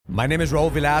My name is Raul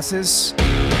Villacis,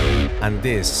 and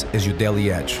this is your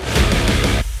Daily Edge.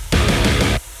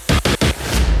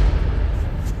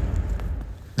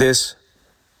 This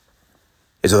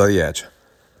is your Daily Edge.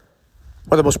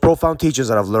 One of the most profound teachings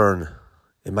that I've learned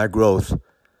in my growth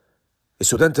is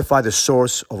to identify the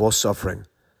source of all suffering.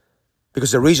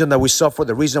 Because the reason that we suffer,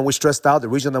 the reason we're stressed out, the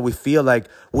reason that we feel like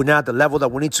we're not at the level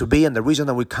that we need to be, and the reason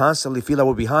that we constantly feel that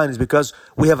we're behind is because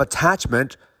we have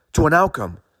attachment to an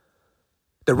outcome.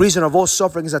 The reason of all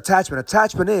suffering is attachment.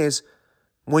 Attachment is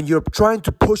when you're trying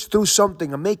to push through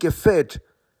something and make it fit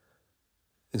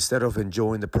instead of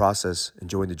enjoying the process,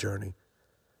 enjoying the journey.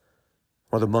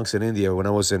 One of the monks in India, when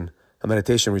I was in a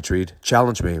meditation retreat,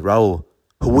 challenged me, Raul,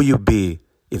 who will you be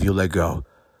if you let go?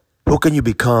 Who can you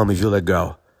become if you let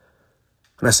go?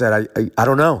 And I said, I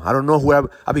don't know. I don't know who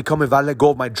I become if I let go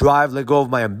of my drive, let go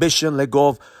of my ambition, let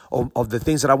go of the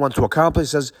things that I want to accomplish. He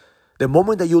says, the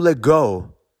moment that you let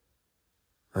go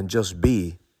and just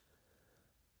be,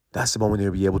 that's the moment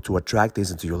you'll be able to attract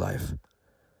things into your life.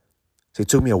 So it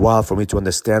took me a while for me to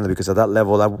understand it because at that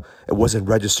level, it wasn't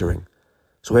registering.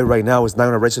 So right now, it's not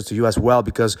going to register to you as well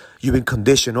because you've been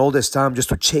conditioned all this time just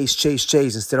to chase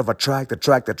instead of attract.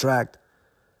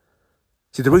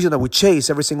 See, the reason that we chase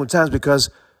every single time is because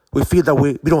we feel that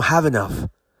we don't have enough.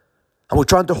 And we're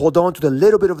trying to hold on to the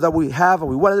little bit of that we have, and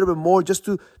we want a little bit more just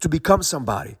to become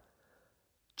somebody,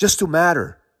 just to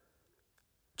matter,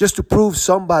 just to prove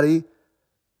somebody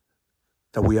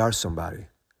that we are somebody.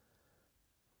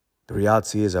 The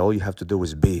reality is that all you have to do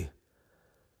is be.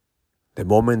 The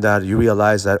moment that you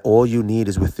realize that all you need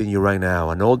is within you right now,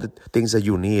 and all the things that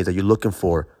you need, that you're looking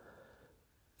for,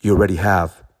 you already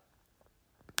have,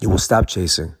 you will stop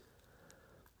chasing.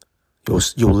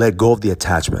 You'll let go of the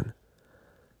attachment.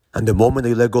 And the moment that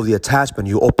you let go of the attachment,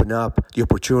 you open up the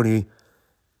opportunity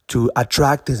to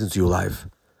attract things into your life.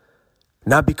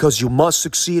 Not because you must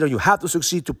succeed or you have to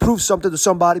succeed to prove something to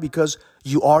somebody, because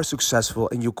you are successful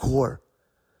in your core.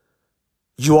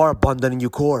 You are abundant in your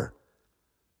core.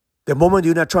 The moment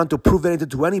you're not trying to prove anything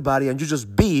to anybody and you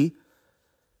just be,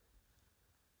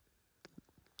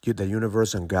 the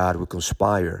universe and God will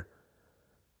conspire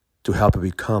to help you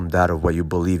become that of what you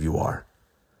believe you are.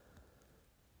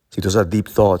 See, those are deep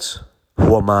thoughts.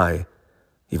 Who am I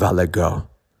if I let go?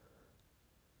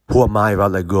 Who am I if I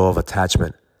let go of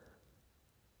attachment?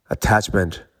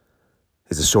 Attachment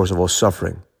is the source of all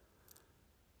suffering.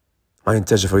 My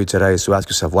intention for you today is to ask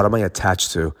yourself, what am I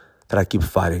attached to that I keep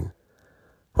fighting?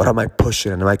 What am I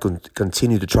pushing and am I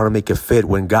continue to try to make it fit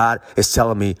when God is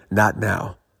telling me not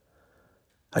now?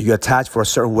 Are you attached for a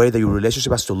certain way that your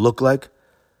relationship has to look like?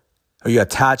 Are you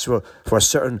attached for a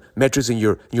certain metrics in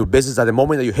your business that the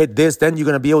moment that you hit this, then you're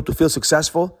going to be able to feel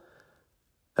successful?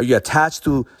 Are you attached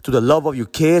to the love of your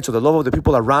kids or the love of the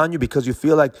people around you because you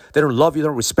feel like they don't love you,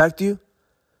 don't respect you?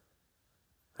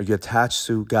 Are you attached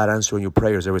to God answering your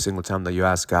prayers every single time that you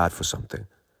ask God for something?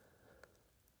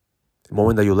 The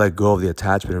moment that you let go of the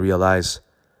attachment and realize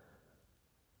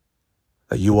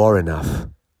that you are enough,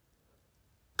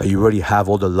 that you already have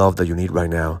all the love that you need right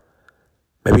now.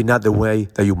 Maybe not the way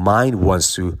that your mind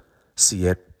wants to see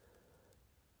it,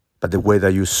 but the way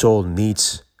that your soul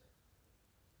needs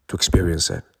to experience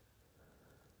it.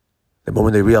 The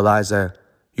moment they realize that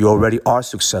you already are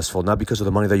successful, not because of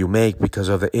the money that you make, because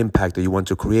of the impact that you want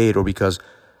to create, or because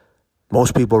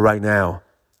most people right now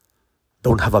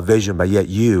don't have a vision, but yet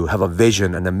you have a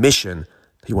vision and a mission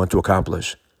that you want to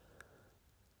accomplish.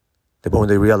 The moment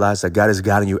they realize that God is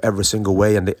guiding you every single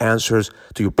way and the answers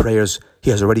to your prayers He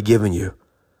has already given you.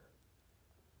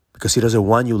 Because He doesn't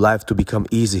want your life to become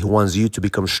easy. He wants you to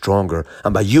become stronger.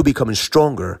 And by you becoming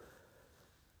stronger,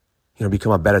 you're going to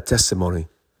become a better testimony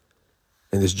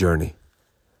in this journey.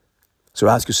 So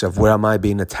ask yourself, where am I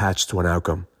being attached to an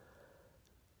outcome?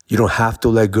 You don't have to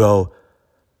let go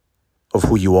of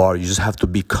who you are. You just have to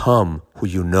become who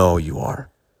you know you are.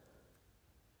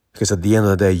 Because at the end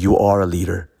of the day, you are a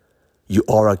leader. You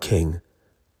are a king.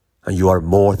 And you are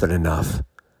more than enough.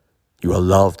 You are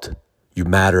loved. You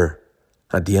matter.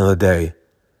 At the end of the day,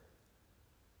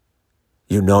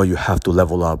 you know you have to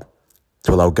level up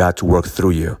to allow God to work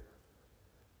through you.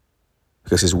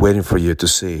 Because He's waiting for you to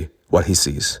see what He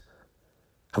sees.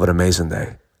 Have an amazing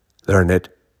day. Learn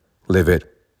it, live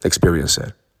it, experience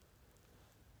it.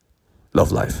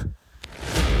 Love life.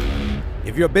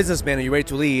 If you're a businessman and you're ready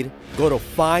to lead, go to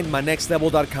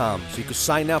findmynextlevel.com so you can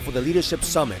sign up for the Leadership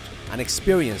Summit, an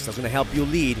experience that's going to help you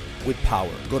lead with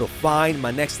power. Go to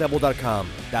findmynextlevel.com.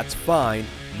 That's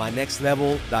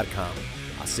findmynextlevel.com.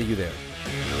 I'll see you there.